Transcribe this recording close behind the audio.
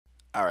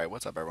Alright,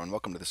 what's up everyone?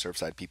 Welcome to the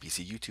Surfside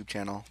PPC YouTube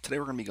channel. Today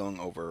we're going to be going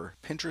over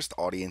Pinterest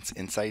Audience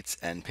Insights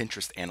and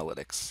Pinterest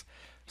Analytics.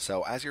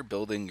 So as you're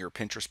building your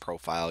Pinterest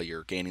profile,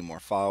 you're gaining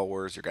more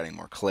followers, you're getting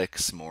more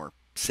clicks, more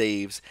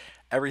saves,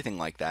 everything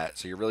like that.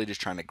 So you're really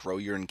just trying to grow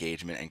your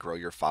engagement and grow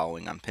your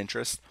following on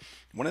Pinterest.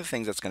 One of the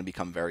things that's going to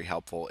become very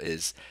helpful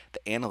is the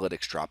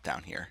analytics drop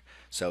down here.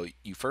 So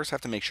you first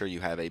have to make sure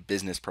you have a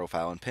business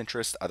profile on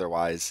Pinterest,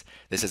 otherwise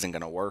this isn't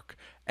going to work.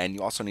 And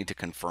you also need to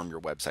confirm your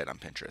website on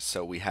Pinterest.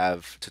 So we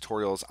have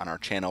tutorials on our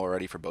channel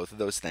already for both of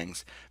those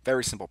things.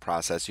 Very simple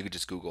process. You could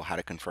just Google how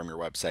to confirm your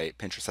website.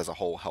 Pinterest has a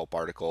whole help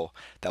article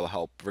that will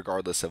help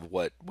regardless of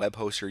what web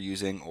host you're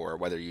using or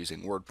whether you're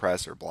using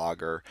WordPress or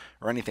Blogger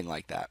or anything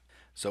like that.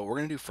 So what we're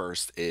going to do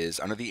first is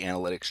under the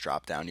analytics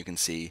dropdown, you can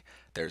see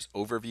there's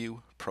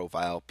overview,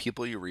 profile,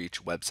 people you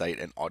reach,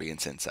 website, and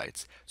audience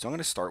insights. So I'm going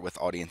to start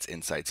with audience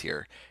insights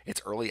here.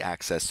 It's early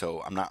access,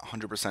 so I'm not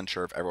 100%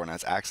 sure if everyone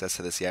has access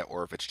to this yet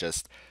or if it's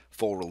just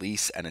full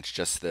release and it's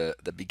just the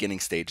beginning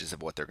stages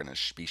of what they're going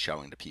to be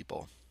showing to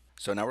people.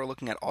 So now we're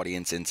looking at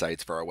audience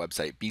insights for our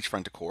website,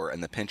 Beachfront Decor,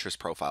 and the Pinterest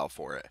profile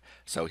for it.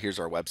 So here's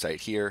our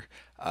website here.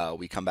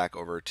 We come back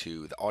over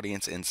to the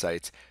audience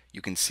insights.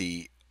 You can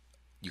see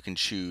you can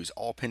choose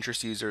all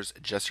Pinterest users,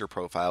 just your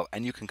profile,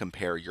 and you can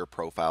compare your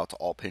profile to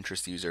all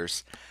Pinterest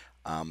users.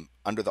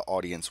 Under the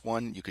audience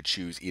one, you could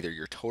choose either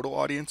your total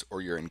audience or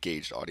your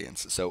engaged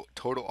audience. So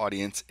total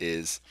audience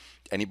is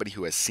anybody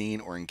who has seen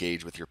or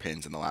engaged with your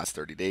pins in the last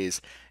 30 days.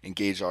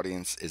 Engaged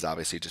audience is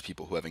obviously just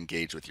people who have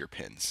engaged with your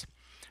pins.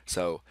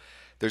 So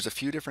there's a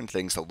few different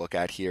things to look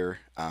at here.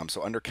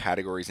 So under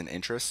categories and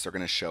interests, they're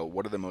going to show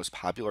what are the most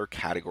popular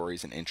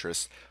categories and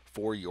interests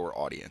for your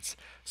audience.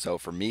 So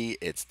for me,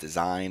 it's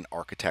design,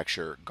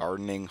 architecture,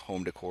 gardening,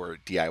 home decor,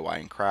 DIY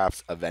and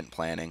crafts, event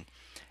planning.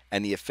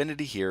 And the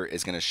affinity here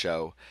is going to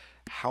show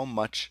how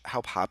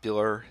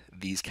popular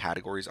these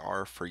categories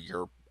are for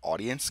your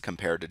audience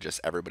compared to just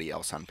everybody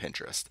else on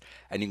Pinterest.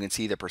 And you can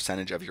see the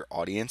percentage of your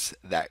audience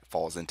that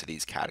falls into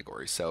these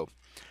categories. So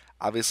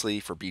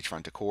obviously, for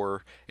beachfront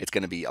decor, it's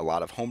going to be a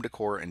lot of home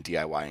decor and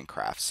DIY and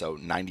crafts. So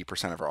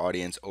 90% of our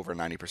audience, over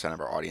 90%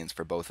 of our audience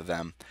for both of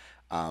them.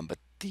 But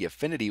the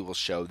affinity will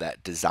show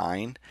that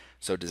design,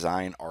 so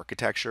design,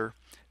 architecture,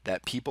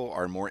 that people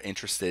are more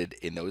interested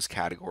in those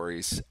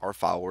categories, our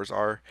followers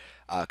are,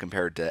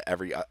 compared to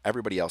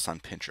everybody else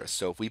on Pinterest.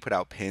 So if we put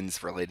out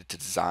pins related to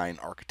design,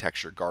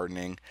 architecture,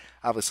 gardening,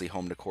 obviously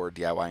home decor,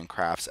 DIY and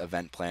crafts,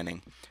 event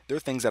planning, they're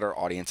things that our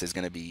audience is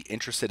going to be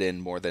interested in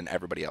more than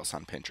everybody else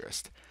on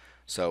Pinterest.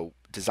 So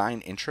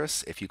design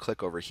interests, if you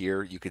click over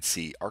here, you could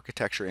see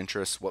architecture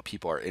interests, what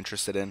people are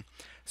interested in.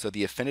 So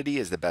the affinity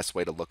is the best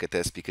way to look at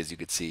this because you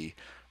could see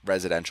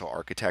residential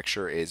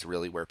architecture is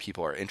really where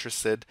people are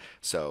interested.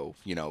 So,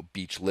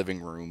 beach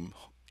living room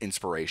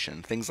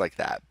inspiration, things like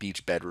that,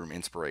 beach bedroom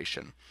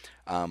inspiration.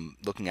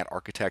 Looking at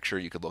architecture,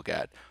 you could look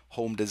at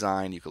home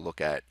design, you could look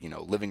at,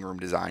 living room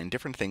design,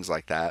 different things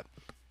like that.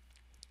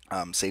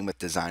 Same with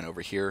design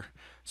over here.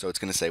 So it's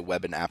going to say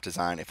web and app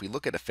design. If we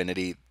look at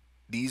affinity,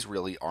 these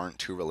really aren't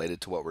too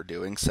related to what we're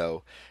doing,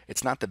 so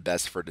it's not the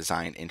best for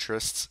design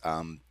interests.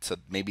 So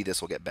maybe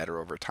this will get better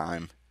over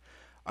time.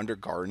 Under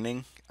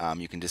gardening,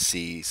 you can just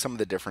see some of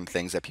the different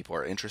things that people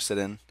are interested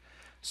in.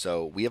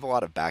 So we have a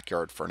lot of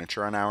backyard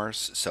furniture on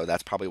ours, so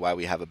that's probably why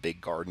we have a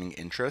big gardening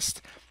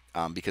interest.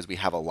 Because we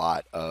have a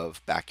lot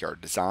of backyard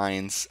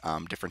designs,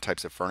 different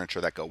types of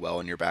furniture that go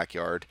well in your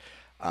backyard.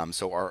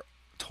 So our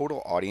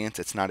total audience,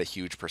 it's not a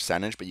huge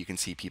percentage, but you can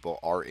see people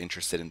are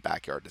interested in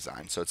backyard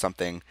design. So it's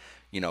something,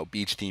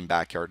 beach themed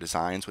backyard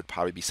designs would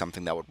probably be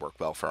something that would work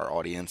well for our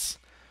audience.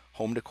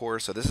 Home decor,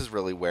 so this is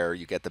really where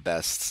you get the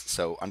best.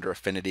 So under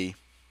affinity,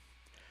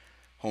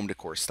 home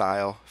decor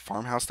style,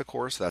 farmhouse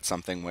decor, so that's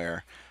something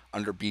where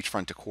under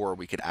beachfront decor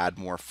we could add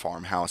more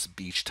farmhouse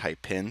beach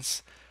type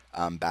pins.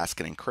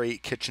 Basket and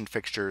crate, kitchen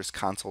fixtures,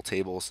 console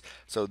tables.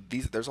 So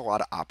there's a lot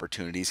of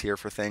opportunities here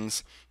for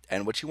things.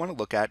 And what you want to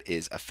look at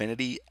is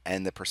affinity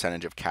and the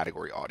percentage of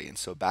category audience.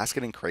 So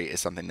basket and crate is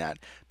something that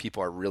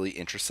people are really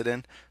interested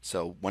in.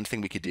 So one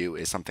thing we could do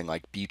is something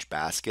like beach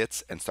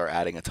baskets and start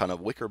adding a ton of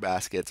wicker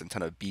baskets and a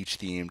ton of beach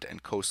themed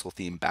and coastal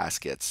themed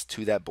baskets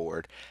to that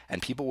board.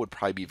 And people would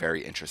probably be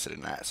very interested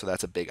in that. So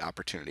that's a big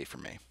opportunity for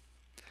me.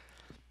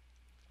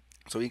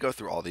 So we go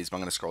through all these, but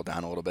I'm going to scroll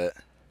down a little bit.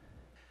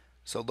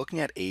 So looking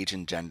at age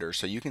and gender,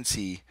 so you can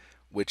see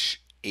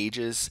which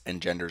ages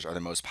and genders are the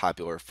most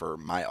popular for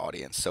my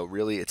audience. So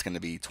really it's going to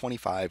be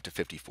 25 to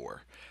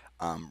 54.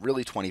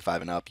 Really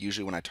 25 and up.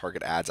 Usually when I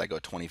target ads, I go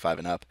 25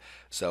 and up.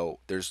 So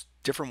there's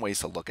different ways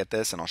to look at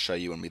this, and I'll show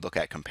you when we look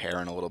at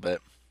compare in a little bit.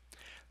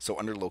 So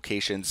under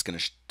locations, it's going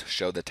to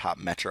show the top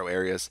metro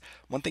areas.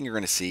 One thing you're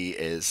going to see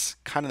is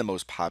kind of the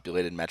most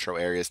populated metro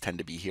areas tend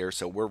to be here.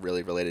 So we're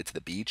really related to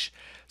the beach.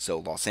 So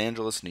Los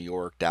Angeles, New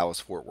York, Dallas,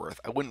 Fort Worth.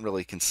 I wouldn't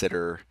really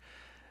consider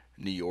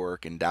New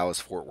York and Dallas,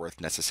 Fort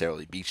Worth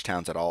necessarily beach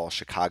towns at all.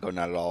 Chicago,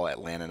 not at all.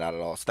 Atlanta, not at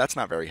all. So that's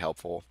not very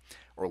helpful.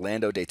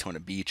 Orlando, Daytona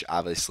Beach,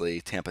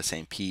 obviously. Tampa,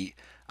 St. Pete.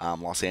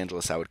 Los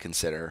Angeles, I would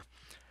consider.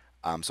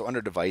 So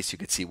under device, you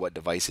could see what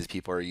devices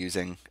people are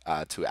using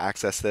to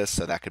access this.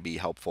 So that could be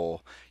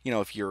helpful.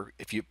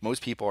 If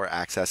most people are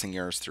accessing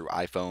yours through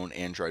iPhone,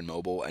 Android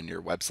mobile, and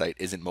your website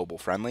isn't mobile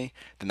friendly,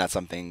 then that's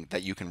something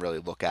that you can really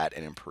look at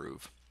and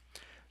improve.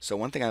 So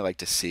one thing I like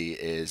to see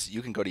is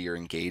you can go to your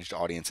engaged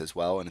audience as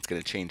well, and it's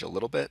going to change a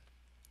little bit.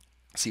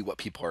 See what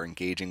people are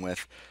engaging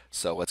with.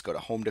 So let's go to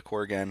home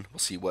decor again. We'll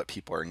see what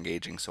people are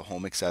engaging. So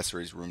home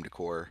accessories, room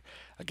decor.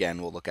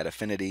 Again, we'll look at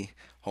affinity,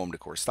 home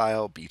decor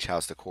style, beach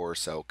house decor.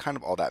 So kind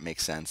of all that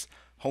makes sense.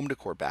 Home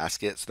decor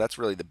basket. So that's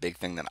really the big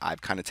thing that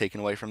I've kind of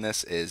taken away from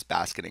this is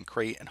basket and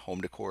crate and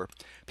home decor.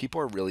 People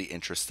are really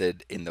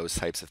interested in those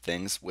types of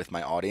things with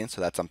my audience.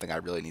 So that's something I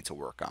really need to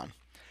work on.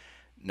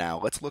 Now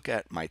let's look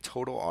at my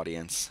total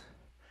audience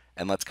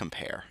and let's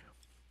compare.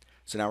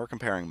 So now we're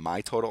comparing my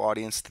total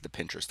audience to the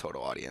Pinterest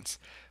total audience.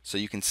 So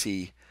you can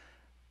see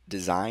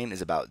design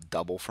is about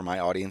double for my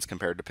audience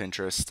compared to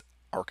Pinterest.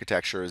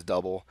 Architecture is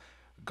double.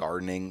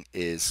 Gardening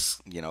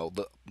is,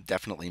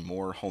 definitely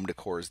more. Home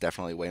decor is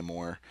definitely way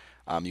more.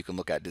 You can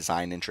look at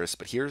design interests,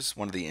 but here's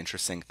one of the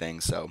interesting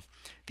things. So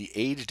the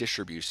age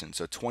distribution,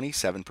 so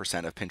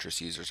 27% of Pinterest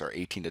users are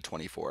 18 to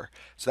 24.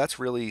 So that's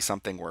really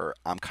something where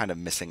I'm kind of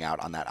missing out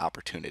on that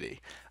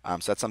opportunity.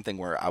 So that's something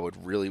where I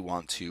would really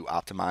want to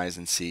optimize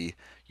and see,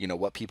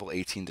 what people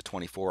 18 to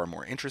 24 are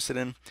more interested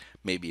in.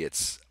 Maybe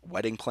it's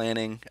wedding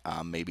planning,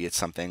 maybe it's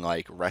something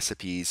like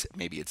recipes,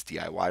 maybe it's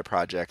DIY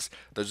projects.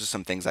 Those are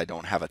some things I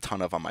don't have a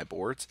ton of on my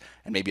boards,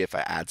 and maybe if I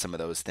add some of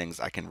those things,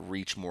 I can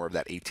reach more of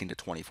that 18 to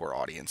 24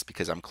 audience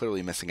because I'm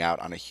clearly missing out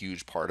on a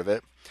huge part of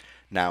it.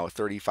 Now,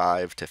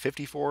 35 to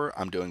 54,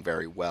 I'm doing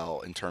very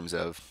well in terms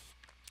of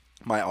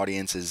my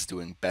audience is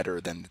doing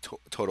better than the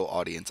total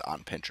audience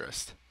on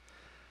Pinterest.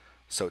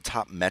 So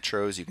top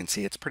metros, you can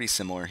see it's pretty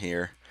similar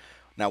here.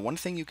 Now, one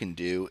thing you can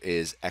do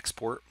is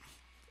export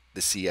the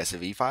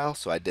CSV file.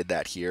 So I did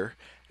that here,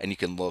 and you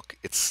can look.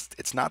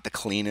 It's not the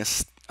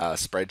cleanest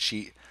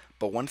spreadsheet,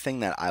 but one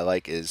thing that I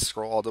like is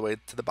scroll all the way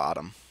to the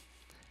bottom.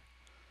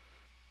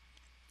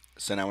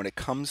 So now when it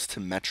comes to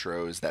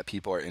metros that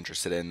people are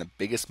interested in, the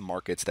biggest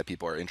markets that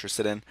people are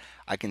interested in,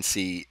 I can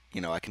see,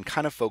 I can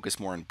kind of focus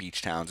more on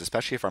beach towns,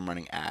 especially if I'm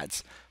running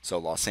ads. So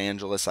Los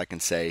Angeles, I can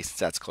say, since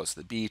that's close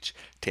to the beach,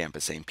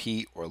 Tampa, St.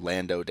 Pete,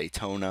 Orlando,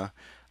 Daytona.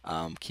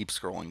 Keep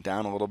scrolling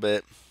down a little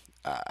bit.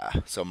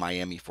 So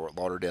Miami, Fort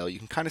Lauderdale, you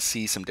can kind of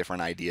see some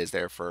different ideas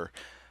there for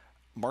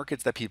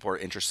markets that people are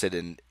interested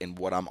in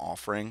what I'm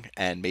offering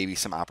and maybe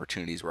some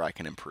opportunities where I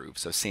can improve.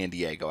 So San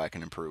Diego, I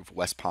can improve.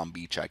 West Palm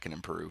Beach, I can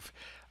improve.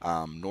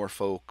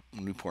 Norfolk,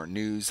 Newport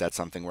News, that's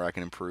something where I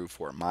can improve.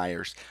 Fort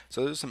Myers.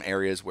 So those are some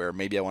areas where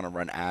maybe I want to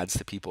run ads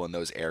to people in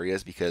those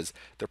areas because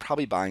they're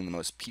probably buying the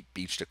most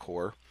beach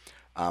decor.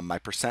 My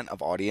percent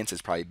of audience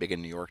is probably big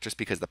in New York just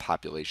because the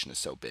population is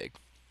so big.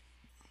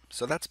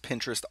 So that's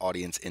Pinterest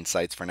audience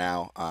insights for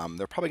now.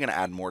 They're probably going to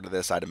add more to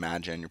this, I'd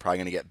imagine. You're probably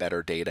going to get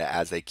better data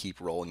as they keep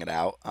rolling it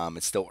out.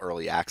 It's still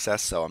early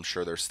access, so I'm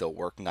sure they're still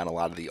working on a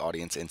lot of the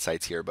audience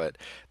insights here, but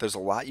there's a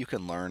lot you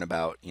can learn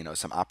about,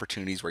 some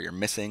opportunities where you're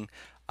missing,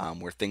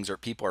 where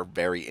people are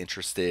very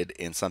interested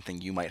in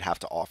something you might have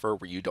to offer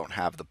where you don't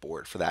have the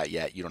board for that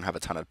yet. You don't have a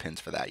ton of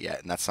pins for that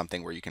yet, and that's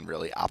something where you can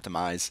really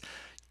optimize,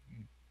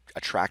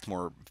 attract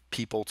more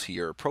people to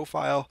your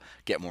profile,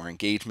 get more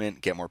engagement,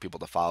 get more people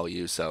to follow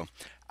you. So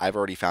I've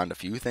already found a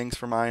few things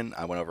for mine.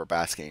 I went over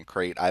basket and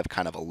crate. I have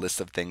kind of a list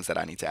of things that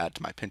I need to add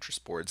to my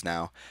Pinterest boards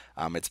now.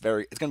 It's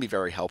going to be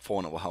very helpful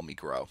and it will help me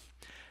grow.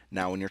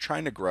 Now, when you're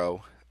trying to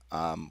grow,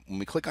 when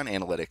we click on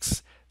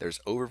analytics, there's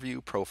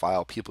overview,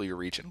 profile, people you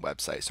reach, and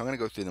website. So I'm going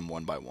to go through them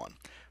one by one.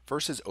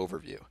 First is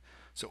overview.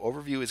 So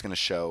overview is going to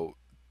show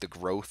the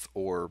growth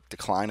or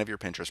decline of your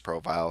Pinterest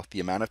profile, the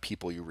amount of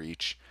people you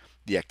reach,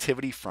 the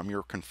activity from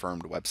your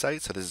confirmed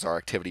website. So this is our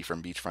activity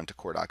from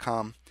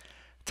beachfrontdecor.com.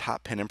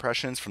 Top pin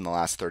impressions from the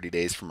last 30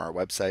 days from our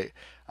website.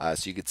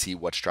 So you can see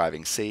what's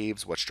driving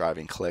saves, what's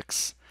driving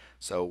clicks.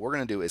 So what we're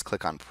going to do is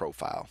click on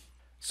profile.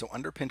 So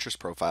under Pinterest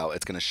profile,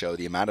 it's going to show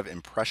the amount of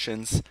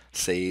impressions,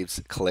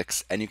 saves,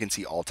 clicks, and you can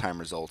see all-time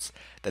results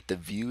that the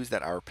views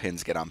that our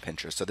pins get on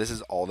Pinterest. So this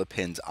is all the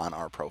pins on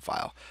our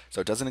profile.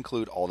 So it doesn't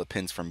include all the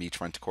pins from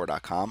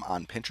beachfrontdecor.com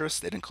on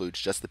Pinterest. It includes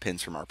just the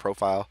pins from our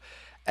profile.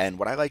 And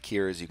what I like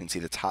here is you can see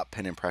the top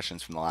pin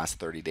impressions from the last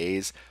 30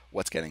 days,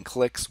 what's getting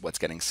clicks, what's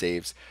getting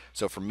saves.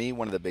 So for me,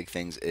 one of the big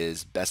things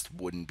is best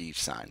wooden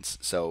beach signs.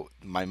 So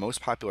my most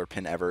popular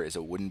pin ever is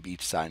a wooden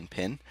beach sign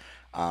pin.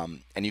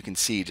 And you can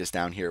see just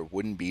down here,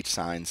 wooden beach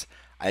signs.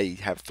 I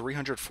have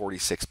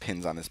 346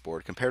 pins on this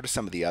board. Compared to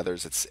some of the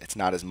others, it's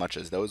not as much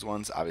as those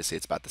ones. Obviously,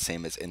 it's about the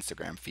same as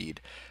Instagram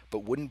feed.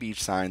 But wooden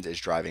beach signs is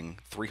driving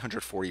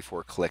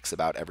 344 clicks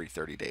about every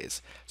 30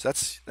 days. So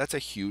that's a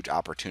huge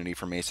opportunity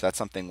for me. So that's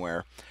something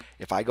where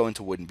if I go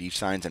into wooden beach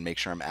signs and make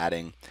sure I'm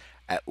adding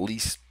at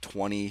least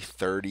 20,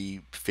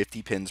 30,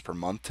 50 pins per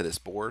month to this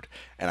board,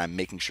 and I'm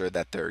making sure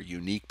that they're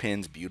unique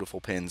pins,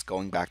 beautiful pins,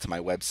 going back to my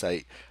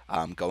website,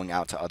 going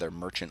out to other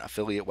merchant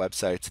affiliate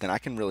websites, then I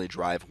can really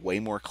drive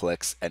way more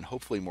clicks and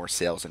hopefully more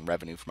sales and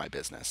revenue for my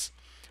business.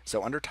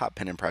 So under top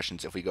pin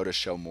impressions, if we go to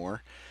show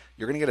more,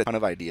 you're going to get a ton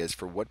of ideas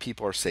for what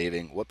people are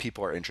saving, what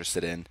people are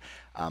interested in,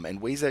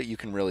 and ways that you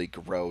can really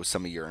grow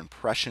some of your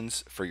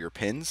impressions for your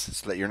pins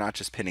so that you're not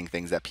just pinning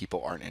things that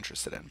people aren't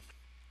interested in.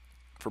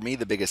 For me,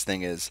 the biggest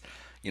thing is,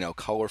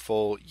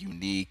 colorful,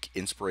 unique,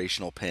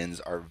 inspirational pins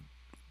are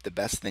the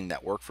best thing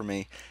that work for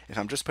me. If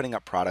I'm just putting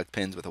up product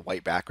pins with a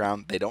white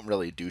background, they don't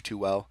really do too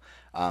well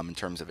in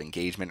terms of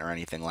engagement or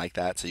anything like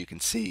that. So you can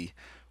see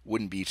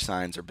wooden beach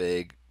signs are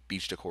big,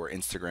 beach decor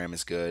Instagram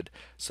is good.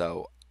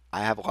 So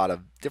I have a lot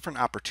of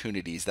different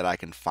opportunities that I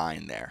can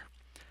find there.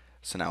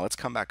 So now let's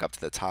come back up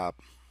to the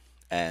top,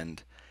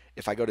 and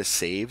if I go to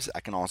saves, I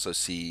can also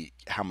see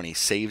how many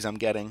saves I'm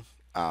getting,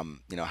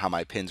 how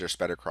my pins are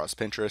spread across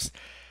Pinterest.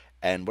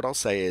 And what I'll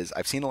say is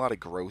I've seen a lot of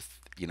growth,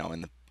 in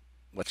the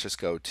let's just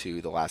go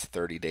to the last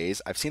 30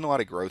 days. I've seen a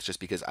lot of growth just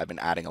because I've been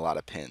adding a lot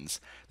of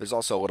pins. There's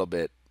also a little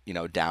bit,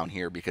 down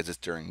here because it's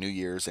during New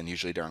Year's, and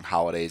usually during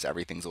holidays,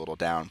 everything's a little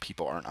down.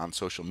 People aren't on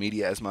social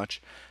media as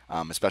much,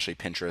 especially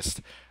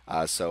Pinterest.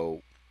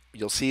 So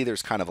you'll see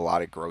there's kind of a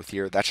lot of growth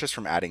here. That's just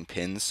from adding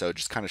pins. So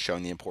just kind of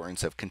showing the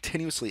importance of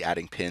continuously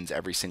adding pins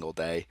every single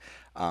day.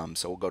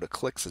 So we'll go to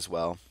clicks as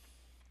well.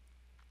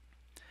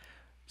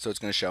 So it's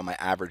going to show my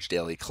average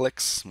daily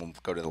clicks. We'll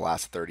go to the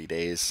last 30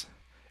 days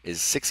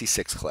is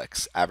 66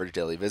 clicks. Average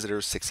daily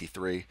visitors,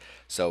 63.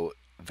 So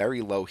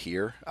very low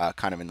here,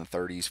 kind of in the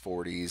 30s,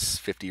 40s,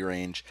 50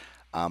 range.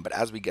 But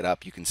as we get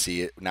up, you can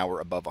see it. Now we're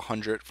above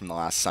 100 from the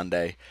last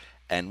Sunday.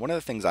 And one of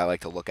the things I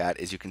like to look at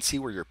is you can see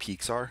where your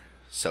peaks are.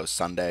 So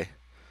Sunday,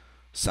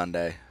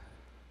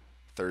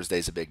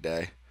 Thursday's a big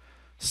day,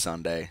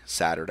 Sunday,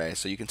 Saturday.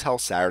 So you can tell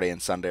Saturday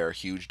and Sunday are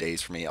huge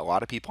days for me. A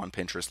lot of people on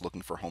Pinterest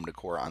looking for home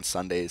decor on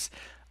Sundays.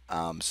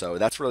 So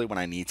that's really when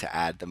I need to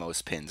add the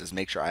most pins, is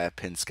make sure I have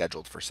pins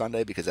scheduled for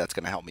Sunday, because that's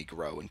going to help me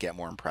grow and get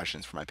more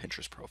impressions for my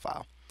Pinterest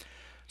profile.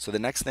 So the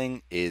next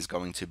thing is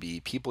going to be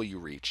people you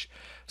reach.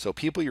 So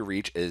people you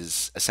reach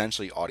is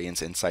essentially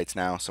audience insights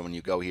now. So when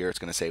you go here, it's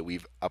going to say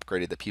we've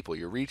upgraded the people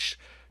you reach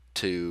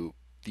to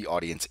the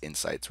audience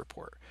insights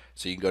report.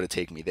 So you can go to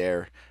take me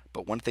there.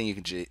 But one thing you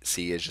can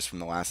see is just from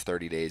the last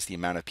 30 days, the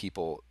amount of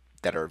people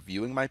that are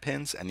viewing my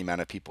pins and the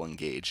amount of people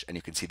engaged, and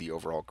you can see the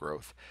overall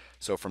growth.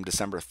 So from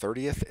December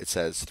 30th, it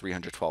says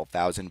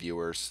 312,000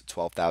 viewers,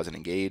 12,000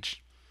 engaged.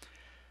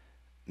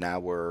 Now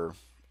we're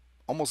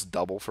almost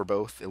double for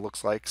both, it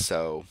looks like.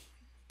 So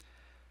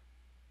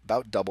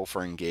about double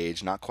for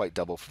engaged, not quite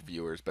double for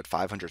viewers, but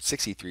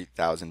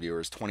 563,000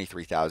 viewers,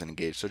 23,000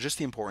 engaged. So just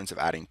the importance of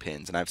adding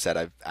pins. And I've said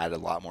I've added a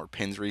lot more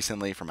pins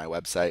recently for my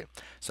website.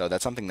 So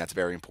that's something that's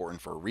very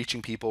important for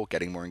reaching people,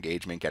 getting more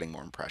engagement, getting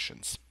more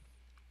impressions.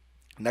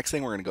 Next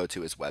thing we're going to go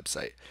to is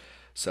website.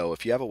 So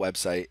if you have a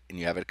website and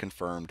you have it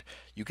confirmed,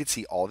 you can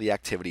see all the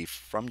activity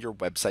from your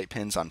website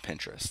pins on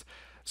Pinterest.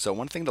 So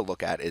one thing to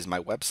look at is my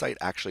website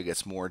actually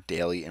gets more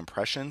daily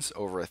impressions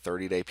over a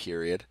 30-day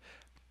period,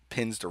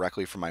 pins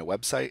directly from my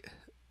website,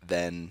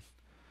 then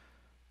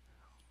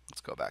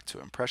let's go back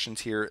to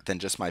impressions here, than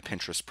just my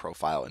Pinterest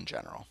profile in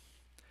general.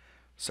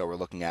 So we're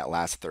looking at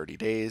last 30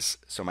 days.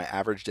 So my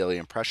average daily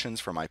impressions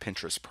for my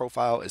Pinterest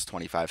profile is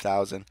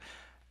 25,000.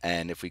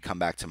 And if we come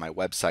back to my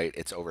website,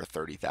 it's over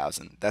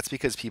 30,000. That's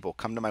because people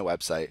come to my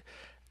website,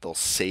 they'll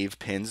save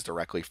pins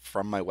directly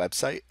from my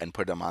website and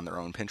put them on their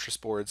own Pinterest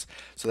boards.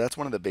 So that's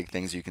one of the big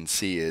things you can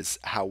see, is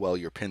how well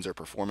your pins are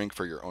performing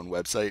for your own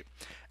website.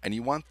 And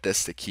you want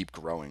this to keep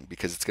growing,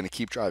 because it's going to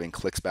keep driving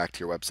clicks back to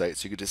your website.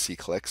 So you can just see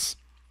clicks.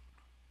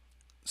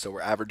 So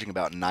we're averaging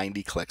about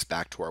 90 clicks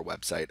back to our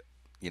website,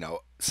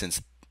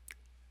 since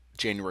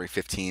January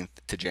 15th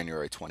to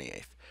January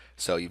 28th.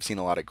 So you've seen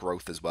a lot of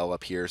growth as well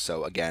up here.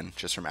 So again,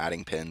 just from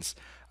adding pins,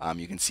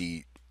 you can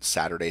see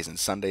Saturdays and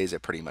Sundays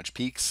it pretty much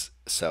peaks.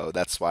 So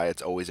that's why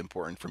it's always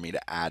important for me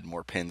to add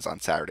more pins on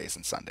Saturdays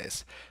and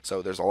Sundays.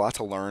 So there's a lot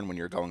to learn when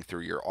you're going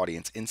through your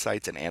audience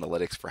insights and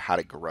analytics for how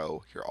to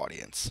grow your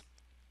audience.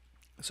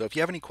 So if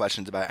you have any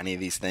questions about any of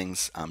these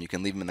things, you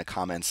can leave them in the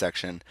comments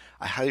section.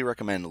 I highly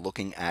recommend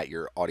looking at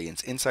your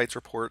audience insights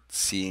report,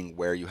 seeing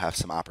where you have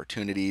some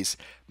opportunities,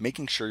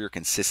 making sure you're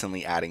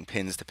consistently adding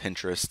pins to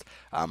Pinterest.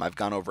 I've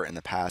gone over it in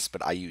the past,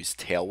 but I use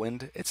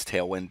Tailwind. It's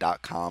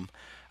tailwind.com.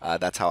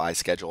 That's how I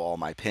schedule all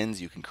my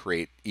pins. You can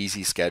create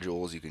easy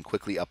schedules. You can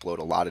quickly upload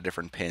a lot of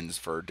different pins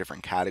for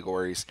different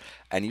categories.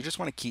 And you just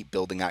want to keep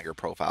building out your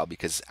profile,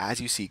 because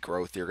as you see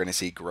growth, you're going to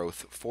see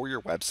growth for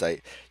your website.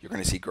 You're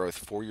going to see growth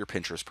for your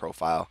Pinterest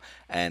profile.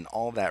 And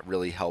all that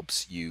really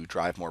helps you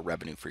drive more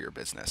revenue for your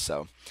business.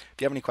 So if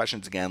you have any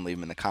questions, again, leave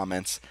them in the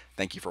comments.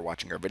 Thank you for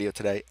watching our video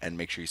today, and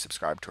make sure you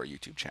subscribe to our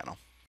YouTube channel.